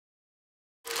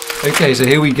Okay, so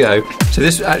here we go. So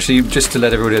this actually, just to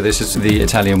let everybody know, this is the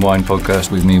Italian Wine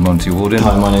Podcast with me, Monty Waldin.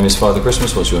 Hi, my name is Father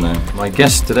Christmas. What's your name? My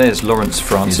guest today is Lawrence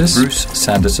Francis, Bruce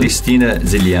Sanderson, Christina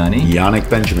Ziliani, Yannick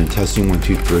Benjamin, testing 1,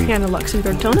 2, 3. Hannah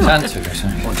Luxemburg-Tono.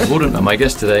 Monty Waldin. And my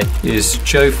guest today is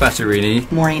Joe Fattorini.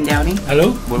 Maureen Downey.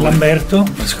 Hello, Lamberto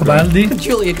Scobaldi.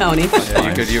 Julia County.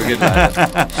 Yeah, you're a good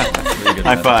lad.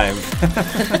 High five.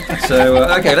 So,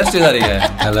 okay, let's do that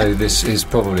again. Hello, this is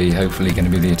probably, hopefully, going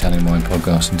to be the Italian Wine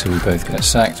Podcast until we both get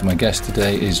sacked. My guest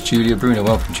today is Julia Bruno.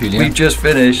 Welcome, Julia. We've just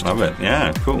finished. Love it.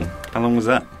 Yeah, cool. How long was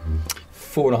that?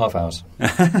 4.5 hours.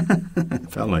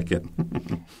 Felt like it.